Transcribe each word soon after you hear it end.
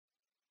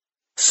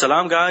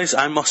Salam guys,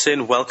 I'm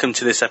Mohsin. Welcome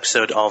to this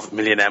episode of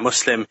Millionaire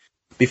Muslim.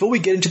 Before we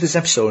get into this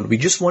episode, we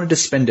just wanted to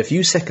spend a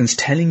few seconds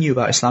telling you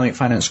about Islamic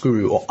Finance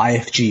Guru, or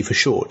IFG for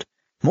short.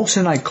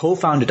 Mohsin and I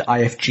co-founded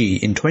IFG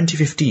in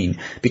 2015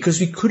 because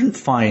we couldn't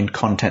find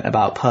content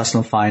about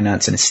personal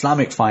finance and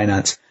Islamic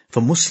finance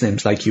for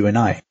Muslims like you and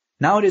I.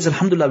 Nowadays,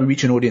 alhamdulillah, we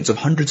reach an audience of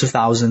hundreds of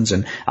thousands,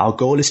 and our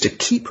goal is to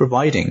keep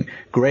providing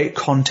great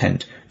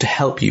content to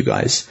help you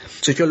guys.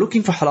 So if you're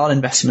looking for halal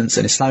investments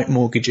and Islamic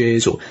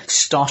mortgages or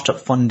startup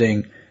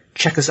funding,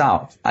 check us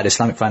out at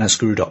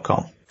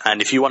IslamicFinanceGuru.com. And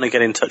if you want to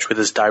get in touch with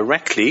us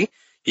directly,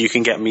 you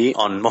can get me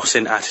on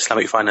Mohsin at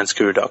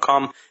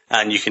IslamicFinanceGuru.com,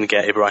 and you can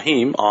get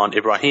Ibrahim on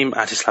Ibrahim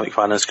at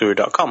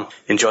IslamicFinanceGuru.com.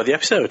 Enjoy the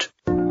episode.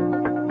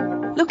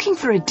 Looking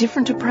for a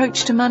different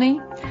approach to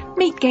money?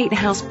 Meet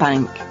Gatehouse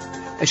Bank,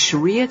 a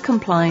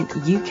Sharia-compliant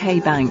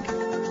UK bank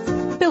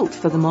built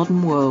for the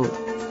modern world.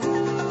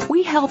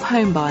 We help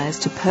home buyers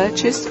to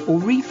purchase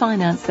or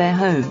refinance their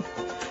home,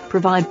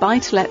 provide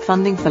buy-to-let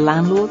funding for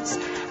landlords,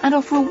 and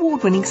offer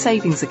award-winning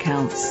savings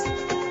accounts.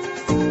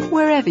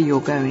 Wherever you're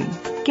going,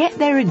 get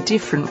there a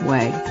different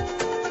way.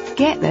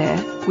 Get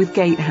there with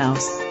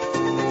Gatehouse.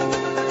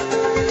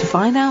 To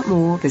find out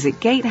more, visit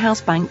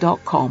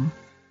gatehousebank.com.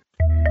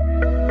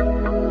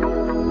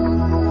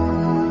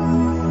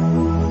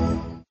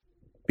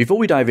 Before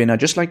we dive in,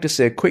 I'd just like to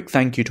say a quick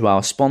thank you to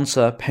our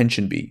sponsor,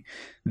 PensionBee.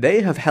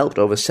 They have helped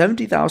over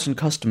 70,000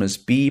 customers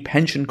be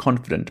pension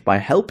confident by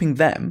helping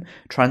them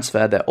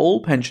transfer their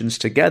old pensions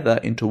together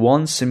into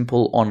one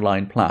simple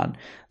online plan.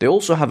 They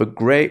also have a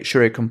great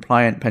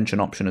Sharia-compliant pension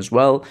option as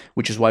well,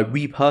 which is why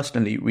we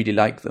personally really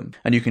like them.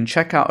 And you can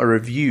check out a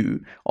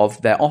review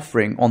of their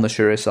offering on the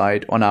Sharia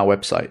side on our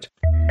website.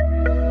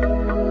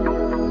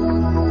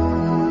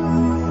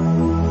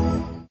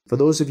 For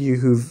those of you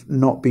who've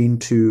not been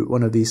to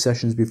one of these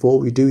sessions before,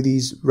 we do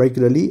these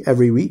regularly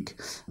every week.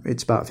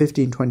 It's about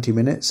 15-20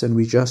 minutes, and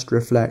we just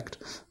reflect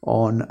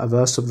on a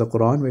verse of the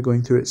Quran. We're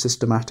going through it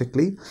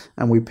systematically,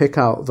 and we pick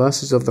out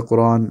verses of the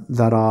Quran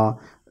that are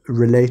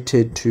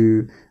related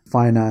to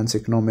finance,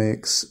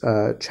 economics,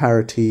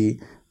 charity,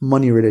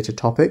 money-related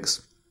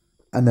topics.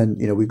 And then,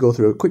 we go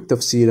through a quick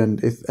tafsir,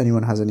 and if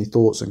anyone has any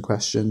thoughts and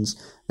questions,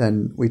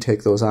 then we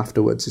take those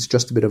afterwards. It's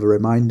just a bit of a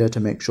reminder to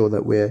make sure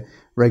that we're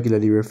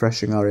regularly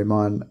refreshing our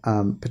iman,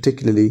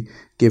 particularly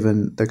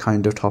given the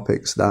kind of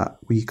topics that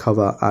we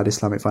cover at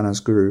Islamic Finance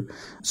Guru.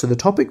 So the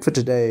topic for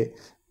today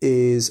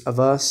is a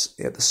verse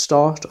at the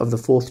start of the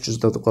 4th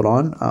juz of the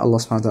Quran. Allah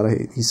subhanahu wa ta'ala,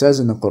 He says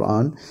in the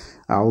Quran,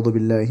 أعوذ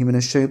بالله من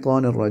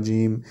الشيطان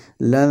الرجيم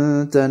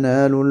لن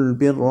تنالوا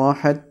البر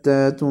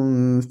حتى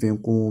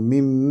تنفقوا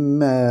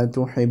مما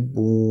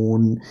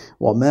تحبون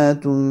وما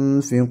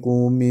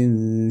تنفقوا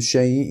من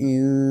شيء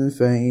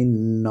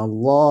فإن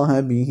الله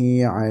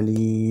به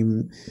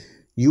عليم.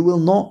 You will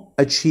not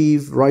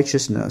achieve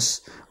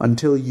righteousness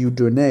until you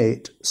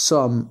donate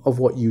some of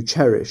what you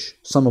cherish,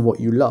 some of what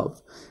you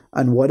love.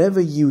 And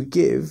whatever you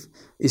give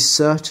is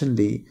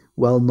certainly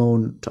well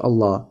known to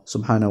Allah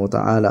subhanahu wa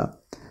ta'ala.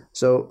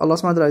 So Allah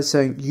subhanahu wa ta'ala is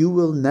saying, you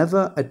will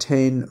never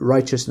attain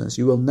righteousness,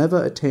 you will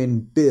never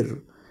attain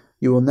birr,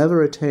 you will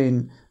never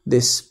attain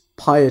this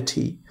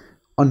piety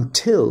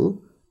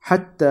until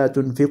حَتَّى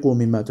تُنْفِقُوا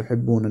مِمَّا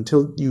تُحِبُّونَ,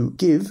 until you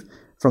give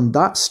from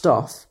that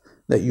stuff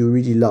that you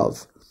really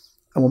love.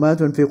 And وَمَا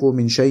تُنْفِقُوا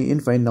مِنْ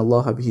شَيْءٍ فَإِنَّ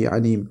اللَّهَ بِهِ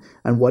عَلِيمٌ.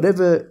 And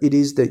whatever it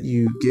is that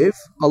you give,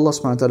 Allah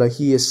subhanahu wa ta'ala,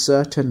 He is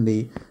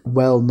certainly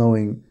well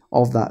knowing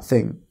of that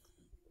thing.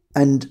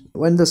 And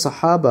when the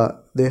Sahaba,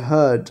 they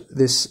heard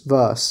this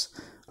verse,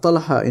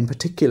 Talha in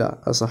particular,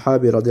 a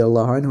Sahabi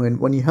radiallahu anhu,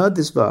 and when he heard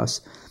this verse,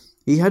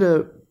 he had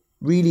a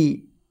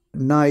really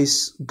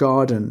nice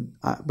garden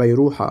at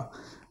Bayruha,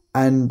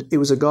 and it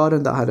was a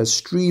garden that had a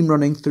stream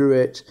running through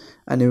it,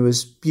 and it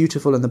was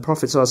beautiful, and the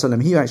Prophet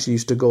ﷺ, he actually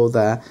used to go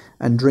there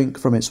and drink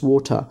from its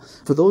water.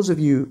 For those of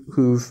you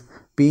who've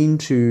been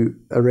to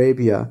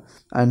Arabia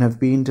and have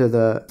been to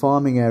the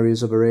farming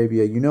areas of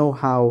Arabia, you know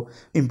how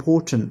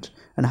important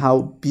and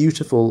how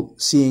beautiful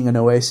seeing an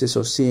oasis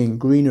or seeing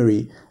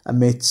greenery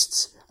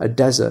amidst a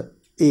desert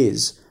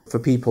is for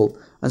people.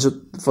 And so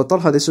for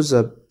Talha, this was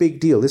a big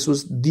deal. This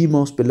was the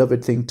most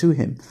beloved thing to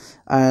him.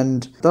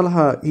 And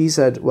Talha, he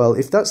said, well,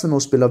 if that's the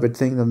most beloved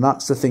thing, then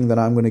that's the thing that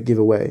I'm going to give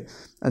away.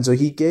 And so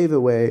he gave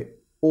away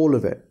all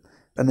of it.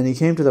 And then he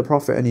came to the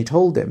Prophet and he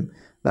told him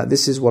that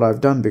this is what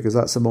I've done because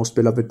that's the most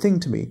beloved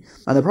thing to me.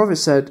 And the Prophet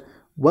said,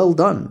 well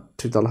done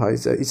to Talha.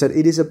 He said,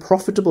 it is a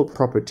profitable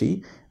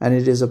property and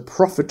it is a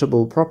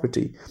profitable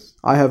property.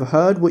 I have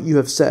heard what you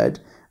have said,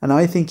 and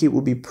I think it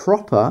would be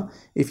proper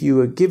if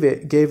you gave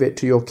it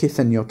to your kith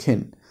and your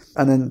kin.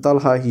 And then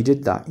Talha, he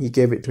did that. He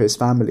gave it to his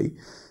family.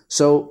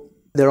 So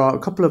there are a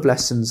couple of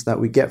lessons that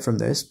we get from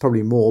this,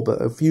 probably more,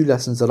 but a few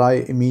lessons that I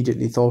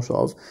immediately thought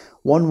of.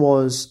 One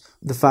was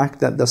the fact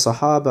that the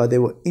Sahaba, they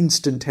were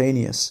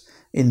instantaneous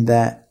in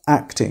their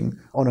acting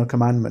on a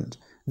commandment.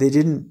 They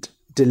didn't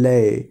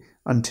delay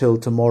until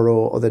tomorrow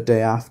or the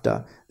day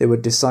after. They were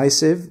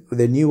decisive,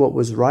 they knew what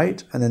was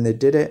right, and then they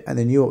did it, and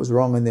they knew what was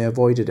wrong, and they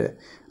avoided it.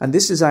 And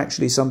this is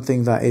actually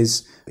something that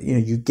is,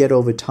 you get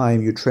over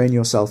time, you train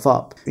yourself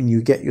up, and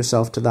you get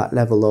yourself to that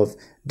level of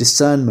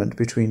discernment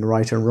between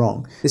right and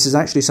wrong. This is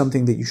actually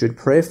something that you should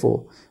pray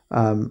for.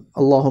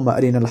 Allahumma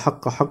arina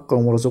al-haqqa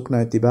haqqan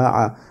warzuqna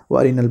ittiba'a wa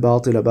arina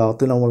al-batila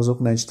batilan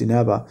warzuqna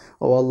ijtinaba.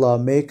 Oh Allah,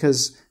 make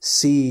us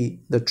see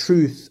the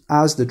truth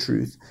as the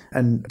truth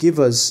and give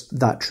us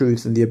that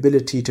truth and the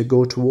ability to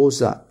go towards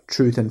that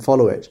truth and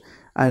follow it.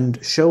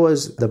 And show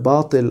us the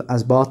batil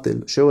as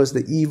batil. Show us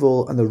the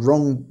evil and the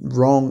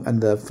wrong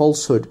and the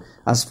falsehood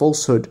as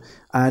falsehood,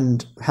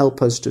 and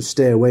help us to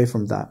stay away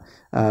from that.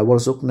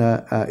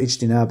 Warzuqna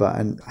ijtinaba,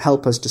 and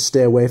help us to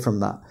stay away from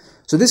that.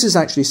 So this is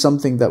actually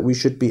something that we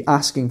should be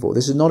asking for.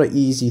 This is not an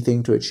easy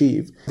thing to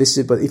achieve.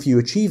 But if you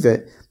achieve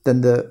it,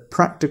 then the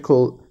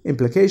practical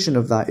implication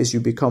of that is you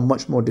become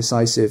much more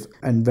decisive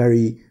and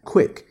very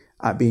quick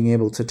at being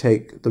able to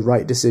take the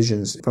right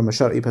decisions from a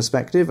Shari'i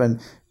perspective,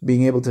 and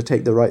being able to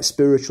take the right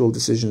spiritual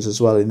decisions as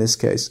well in this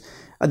case.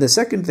 And the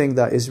second thing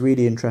that is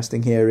really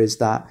interesting here is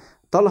that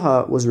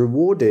Talha was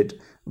rewarded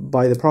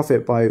by the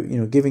Prophet by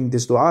giving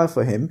this dua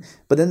for him,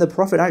 but then the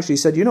Prophet actually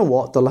said, you know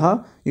what,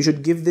 Talha, you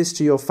should give this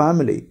to your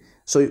family.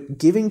 So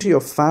giving to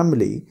your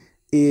family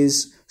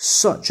is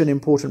such an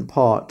important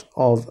part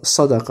of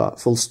sadaqah,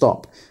 full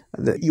stop,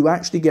 that you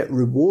actually get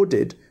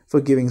rewarded for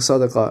giving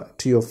sadaqah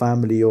to your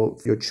family,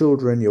 your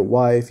children, your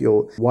wife,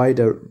 your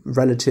wider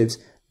relatives.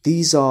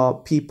 These are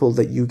people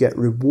that you get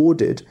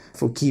rewarded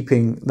for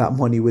keeping that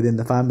money within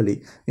the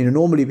family.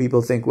 Normally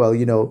people think, well,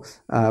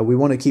 we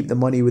want to keep the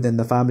money within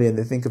the family, and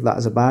they think of that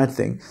as a bad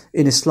thing.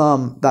 In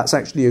Islam, that's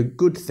actually a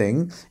good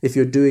thing if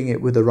you're doing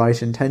it with the right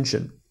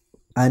intention.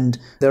 And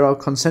there are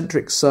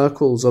concentric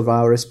circles of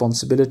our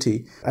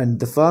responsibility.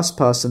 And the first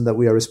person that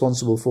we are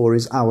responsible for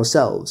is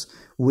ourselves.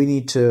 We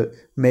need to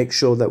make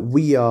sure that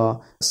we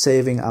are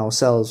saving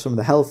ourselves from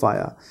the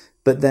hellfire.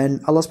 But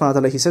then Allah subhanahu wa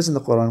ta'ala, He says in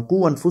the Quran,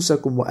 قُوْ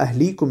أَنفُسَكُمْ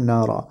وَأَهْلِيكُمْ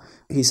نَارًا.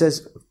 He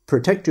says,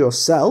 protect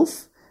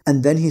yourself,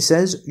 and then He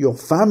says, your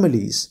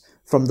families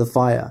from the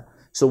fire.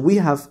 So we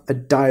have a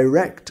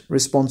direct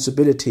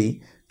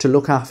responsibility to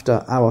look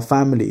after our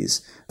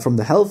families from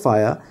the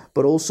hellfire,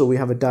 but also we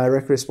have a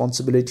direct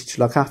responsibility to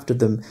look after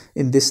them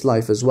in this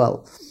life as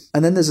well.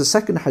 And then there's a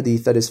second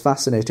hadith that is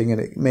fascinating, and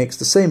it makes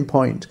the same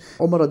point.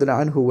 Umar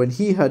radiallahu anhu, when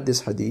he heard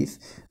this hadith,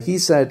 he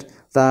said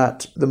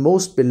that the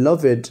most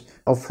beloved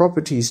of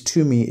properties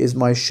to me is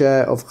my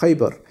share of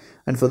Khaybar.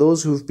 And for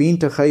those who've been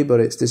to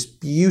Khaybar, it's this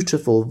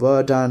beautiful,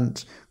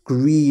 verdant,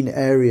 green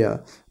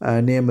area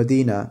near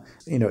Medina.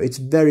 It's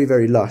very,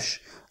 very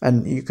lush.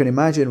 And you can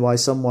imagine why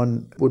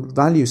someone would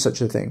value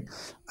such a thing.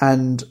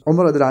 And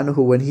Umar radiallahu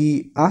anhu, when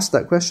he asked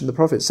that question, the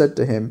Prophet said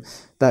to him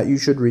that you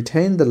should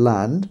retain the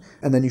land,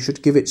 and then you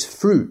should give its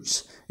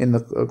fruits in the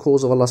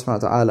cause of Allah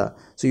subhanahu wa ta'ala.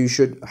 So you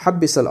should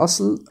habbis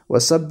al-asl wa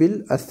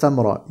sabbil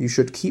al-thamra. You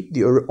should keep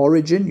the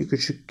origin, you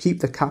should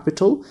keep the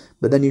capital,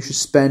 but then you should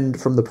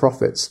spend from the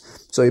profits.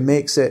 So it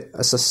makes it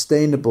a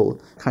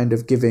sustainable kind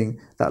of giving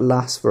that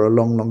lasts for a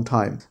long, long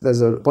time.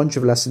 There's a bunch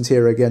of lessons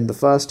here again. The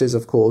first is,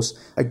 of course,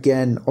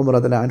 again, Umar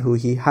radiallahu anhu,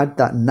 he had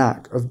that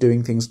knack of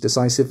doing things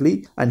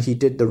decisively, and he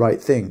did the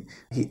right thing.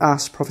 He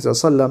asked Prophet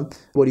ﷺ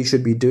what he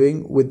should be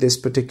doing with this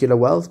particular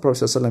wealth.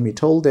 Prophet ﷺ, he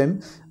told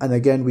him, and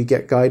again, we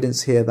get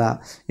guidance here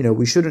that,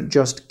 we shouldn't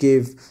just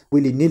give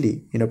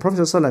willy-nilly. Prophet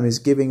ﷺ is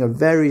giving a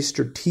very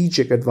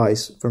strategic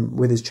advice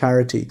with his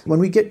charity. When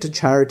we get to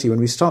charity, when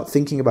we start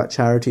thinking about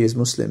charity as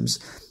Muslims,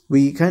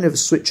 we kind of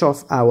switch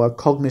off our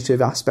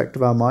cognitive aspect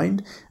of our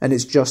mind, and it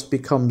just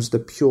becomes the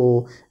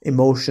pure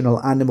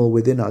emotional animal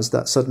within us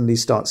that suddenly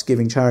starts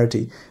giving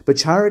charity. But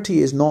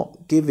charity is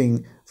not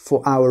giving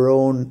for our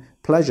own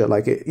pleasure.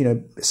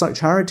 It's like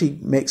charity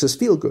makes us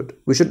feel good.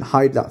 We shouldn't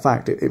hide that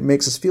fact. It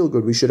makes us feel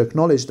good. We should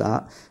acknowledge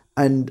that,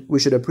 and we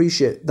should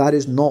appreciate that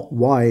is not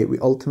why we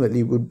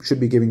ultimately should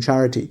be giving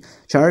charity.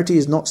 Charity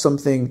is not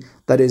something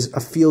that is a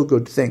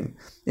feel-good thing.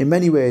 In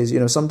many ways,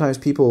 sometimes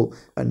people,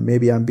 and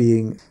maybe I'm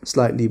being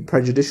slightly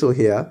prejudicial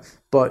here,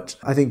 but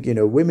I think,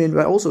 women,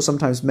 but also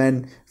sometimes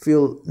men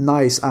feel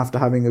nice after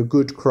having a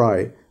good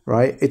cry,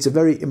 right? It's a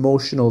very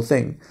emotional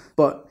thing.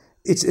 But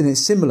it's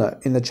similar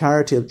in the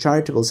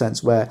charitable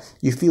sense, where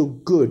you feel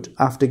good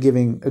after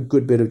giving a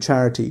good bit of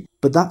charity.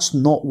 But that's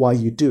not why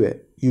you do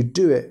it. You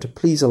do it to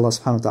please Allah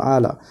subhanahu wa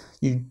ta'ala.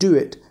 You do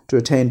it to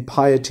attain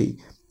piety.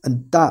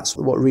 And that's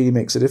what really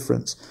makes a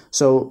difference.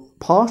 So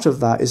part of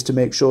that is to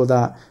make sure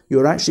that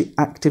you're actually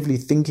actively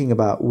thinking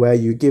about where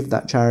you give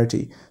that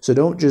charity. So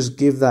don't just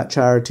give that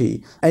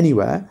charity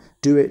anywhere.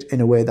 Do it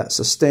in a way that's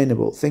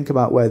sustainable. Think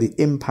about where the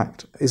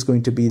impact is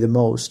going to be the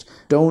most.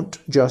 Don't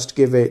just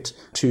give it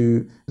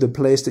to the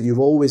place that you've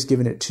always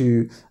given it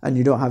to, and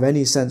you don't have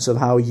any sense of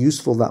how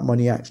useful that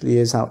money actually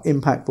is, how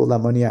impactful that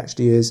money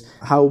actually is,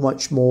 how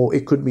much more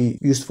it could be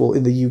useful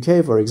in the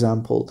UK, for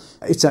example,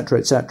 etc.,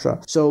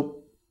 etc. So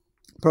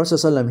Prophet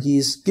ﷺ,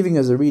 he's giving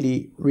us a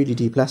really, really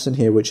deep lesson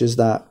here, which is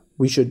that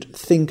we should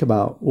think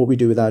about what we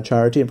do with our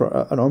charity. And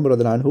Umar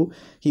radiallahu anhu,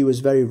 he was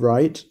very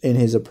right in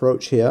his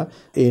approach here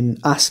in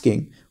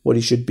asking what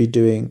he should be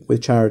doing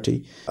with charity.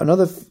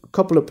 Another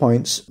couple of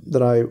points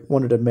that I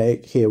wanted to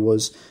make here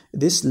was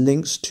this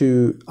links to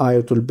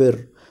Ayatul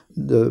Bir,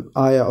 the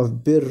ayah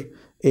of Bir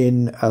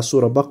in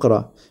Surah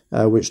Baqarah,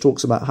 which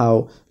talks about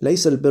how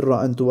لَيْسَ الْبِرَّ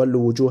أَن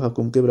تُوَلُّوا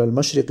وُجُوهَكُمْ قِبْلَ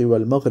الْمَشْرِقِ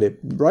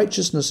وَالْمَغْرِبِ.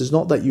 Righteousness is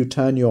not that you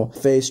turn your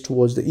face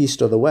towards the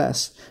east or the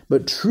west,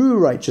 but true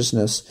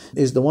righteousness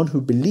is the one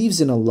who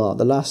believes in Allah,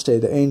 the last day,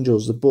 the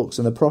angels, the books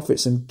and the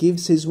prophets, and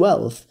gives his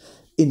wealth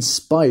in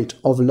spite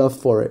of love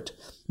for it.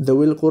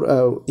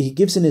 He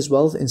gives in his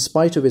wealth in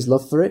spite of his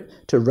love for it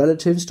to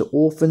relatives, to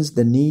orphans,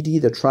 the needy,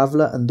 the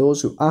traveller, and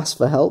those who ask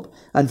for help,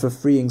 and for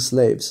freeing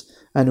slaves,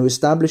 and who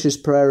establishes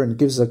prayer and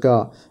gives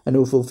zakah, and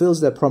who fulfills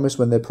their promise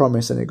when they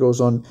promise. And it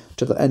goes on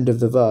to the end of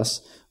the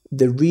verse.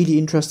 The really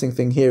interesting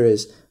thing here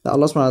is that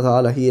Allah subhanahu wa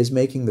ta'ala, He is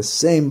making the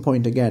same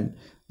point again,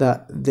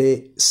 that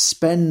they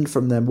spend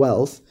from their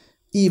wealth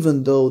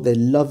even though they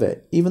love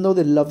it. Even though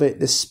they love it,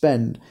 they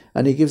spend.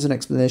 And He gives an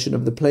explanation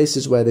of the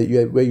places where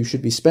you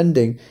should be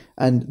spending.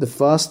 And the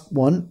first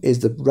one is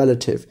the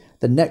relative.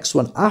 The next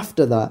one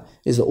after that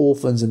is the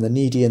orphans and the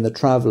needy and the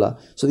traveller.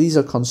 So these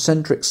are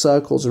concentric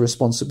circles of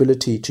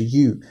responsibility to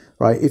you,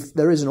 right? If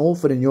there is an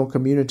orphan in your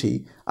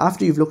community,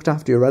 after you've looked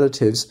after your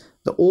relatives,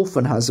 the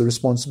orphan has a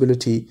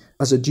responsibility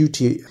as a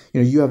duty.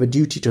 You have a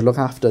duty to look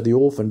after the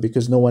orphan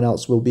because no one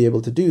else will be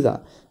able to do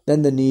that.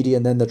 Then the needy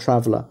and then the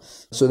traveller.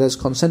 So there's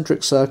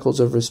concentric circles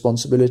of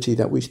responsibility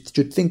that we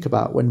should think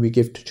about when we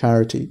give to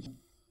charity.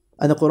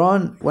 And the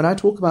Quran, when I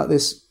talk about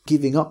this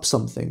giving up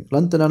something,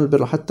 لَن تَنَالُوا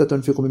الْبِرَّ حَتَّى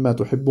تُنْفِقُوا مِمَّا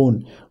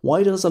تُحِبُّونَ.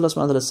 Why does Allah subhanahu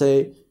wa ta'ala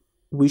say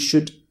we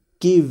should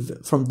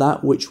give from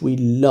that which we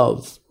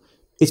love?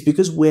 It's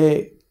because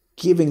we're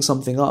giving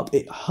something up.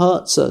 It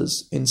hurts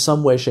us in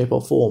some way, shape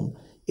or form.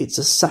 It's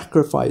a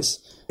sacrifice.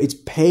 It's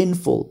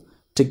painful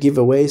to give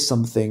away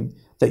something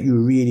that you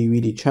really,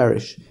 really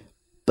cherish.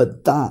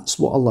 But that's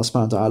what Allah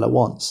subhanahu wa ta'ala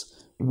wants.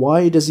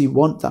 Why does He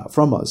want that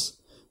from us?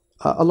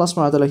 Allah subhanahu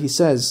wa ta'ala, He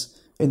says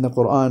in the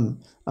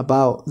Quran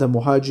about the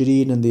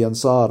Muhajirin and the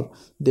Ansar,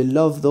 they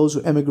love those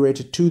who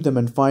emigrated to them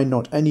and find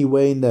not any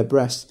way in their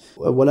breast,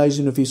 want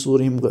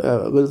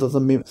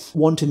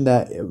in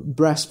their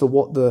breast for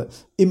what the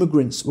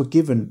immigrants were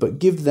given, but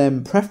give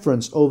them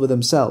preference over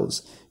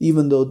themselves,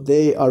 even though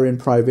they are in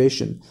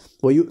privation.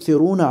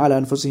 وَيُؤْثِرُونَ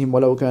عَلَى أَنفُسِهِمْ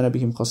وَلَوْ كَانَ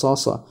بِهِمْ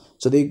خَصَاصَةٌ.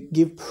 So they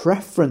give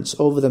preference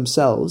over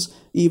themselves,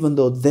 even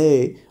though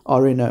they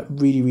are in a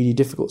really, really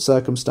difficult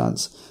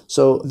circumstance.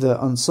 So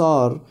the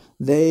Ansar,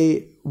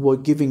 they were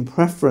giving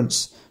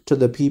preference to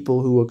the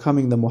people who were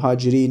coming, the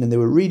Muhajirin, and they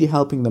were really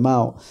helping them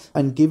out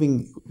and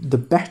giving the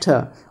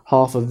better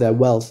half of their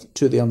wealth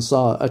to the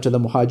Ansar, to the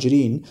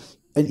Muhajirin,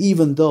 and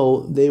even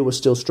though they were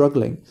still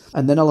struggling.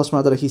 And then Allah subhanahu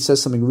wa ta'ala, He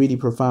says something really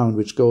profound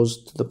which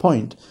goes to the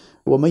point.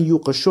 وَمَنْ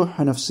يُوقَ شُحَّ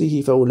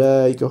نَفْسِهِ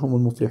فَأُولَٰئِكَ هُمُ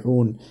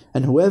الْمُفْلِحُونَ.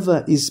 And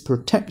whoever is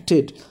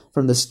protected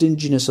from the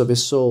stinginess of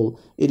his soul,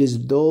 it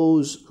is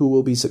those who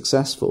will be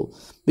successful.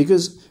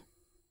 Because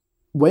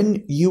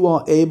when you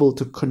are able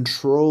to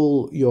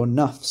control your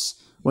nafs,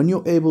 when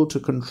you're able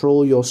to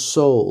control your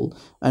soul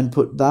and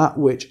put that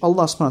which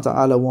Allah subhanahu wa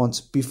ta'ala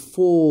wants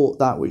before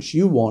that which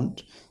you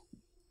want,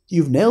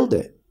 you've nailed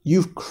it.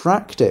 You've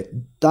cracked it.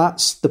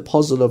 That's the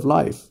puzzle of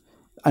life.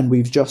 And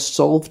we've just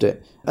solved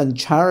it. And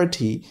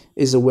charity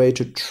is a way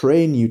to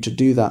train you to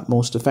do that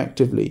most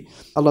effectively.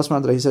 Allah subhanahu wa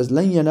ta'ala, He says,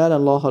 لَن يَنَالَ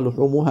اللَّهَ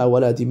لُحُومُهَا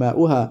وَلَا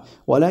دِمَاؤُهَا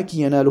وَلَكِنْ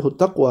يَنَالُهُ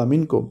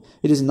التَّقْوَى مِنْكُمْ.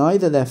 It is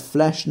neither their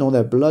flesh nor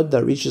their blood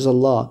that reaches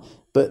Allah,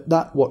 but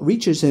that what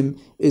reaches Him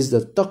is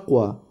the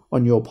taqwa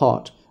on your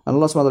part. And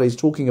Allah subhanahu wa ta'ala is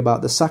talking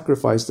about the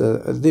sacrifice, the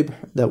dhibh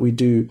that we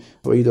do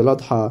for Eid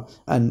al-Adha,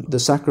 and the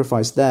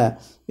sacrifice there.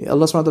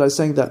 Allah subhanahu wa ta'ala is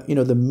saying that,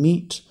 the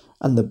meat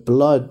and the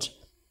blood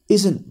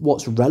isn't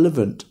what's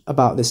relevant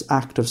about this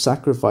act of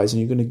sacrifice,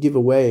 and you're going to give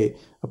away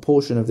a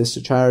portion of this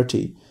to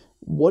charity.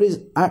 What is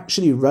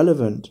actually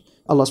relevant,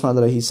 Allah subhanahu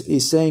wa ta'ala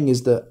is saying,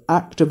 is the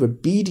act of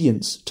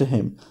obedience to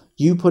Him.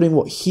 You putting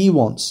what He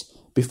wants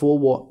before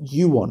what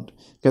you want.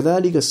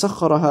 كَذَلِكَ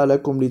سَخَّرَهَا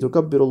لَكُمْ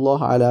لِتُكَبِّرُوا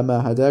اللَّهَ عَلَى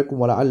مَا هَدَاكُمْ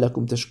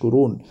وَلَعَلَّكُمْ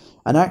تَشْكُرُونَ.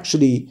 And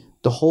actually,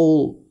 the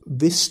whole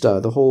vista,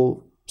 the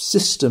whole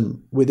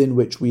system within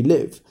which we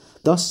live,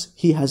 thus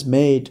He has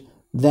made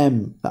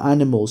them, the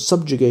animals,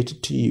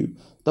 subjugated to you.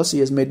 Thus He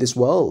has made this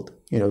world,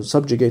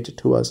 subjugated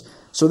to us,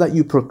 so that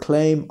you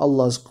proclaim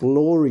Allah's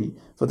glory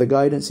for the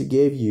guidance He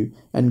gave you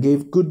and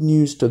gave good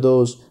news to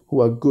those who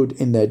are good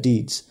in their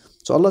deeds.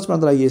 So Allah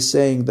subhanahu wa ta'ala is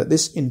saying that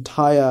this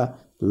entire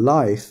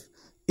life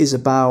is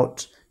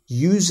about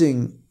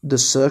using the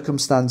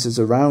circumstances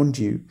around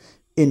you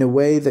in a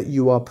way that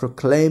you are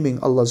proclaiming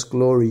Allah's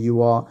glory.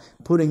 You are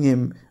putting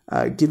Him,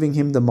 giving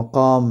Him the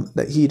maqam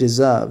that He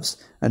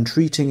deserves and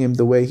treating Him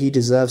the way He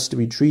deserves to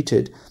be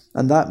treated.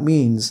 And that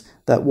means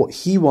that what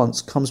He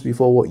wants comes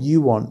before what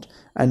you want,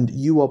 and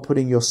you are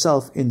putting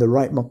yourself in the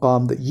right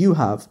maqam that you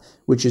have,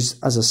 which is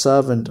as a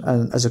servant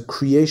and as a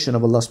creation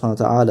of Allah subhanahu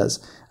wa ta'ala's.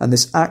 And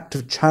this act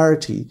of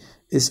charity,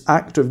 this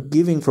act of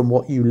giving from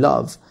what you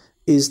love,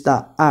 is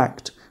that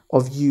act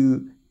of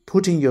you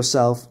putting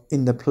yourself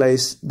in the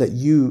place that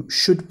you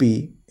should be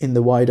in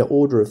the wider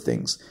order of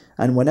things.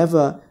 And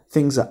whenever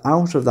things are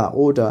out of that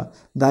order,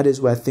 that is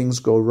where things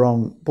go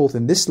wrong, both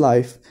in this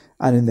life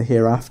and in the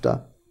hereafter.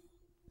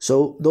 So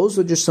those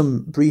were just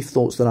some brief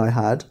thoughts that I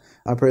had.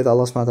 I pray that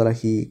Allah subhanahu wa ta'ala,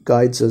 He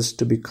guides us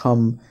to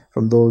become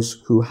from those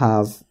who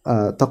have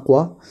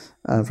taqwa,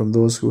 from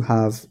those who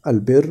have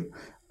al-birr,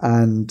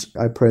 and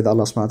I pray that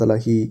Allah subhanahu wa ta'ala,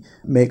 He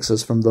makes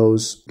us from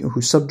those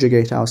who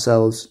subjugate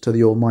ourselves to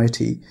the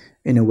Almighty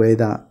in a way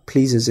that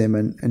pleases Him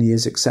and He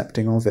is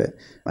accepting of it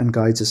and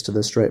guides us to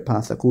the straight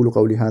path. أقول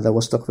قولي هذا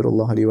واستغفر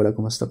الله لي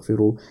ولكم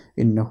واستغفروه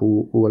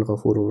إنه هو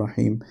الغفور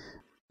الرحيم.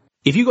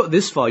 If you got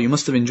this far, you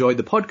must have enjoyed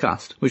the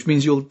podcast, which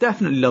means you'll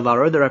definitely love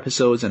our other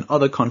episodes and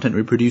other content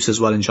we produce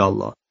as well,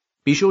 inshallah.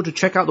 Be sure to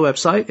check out the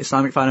website,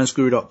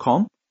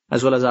 IslamicFinanceGuru.com,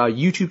 as well as our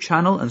YouTube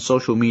channel and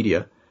social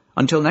media.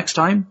 Until next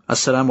time,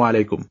 Assalamu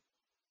alaikum.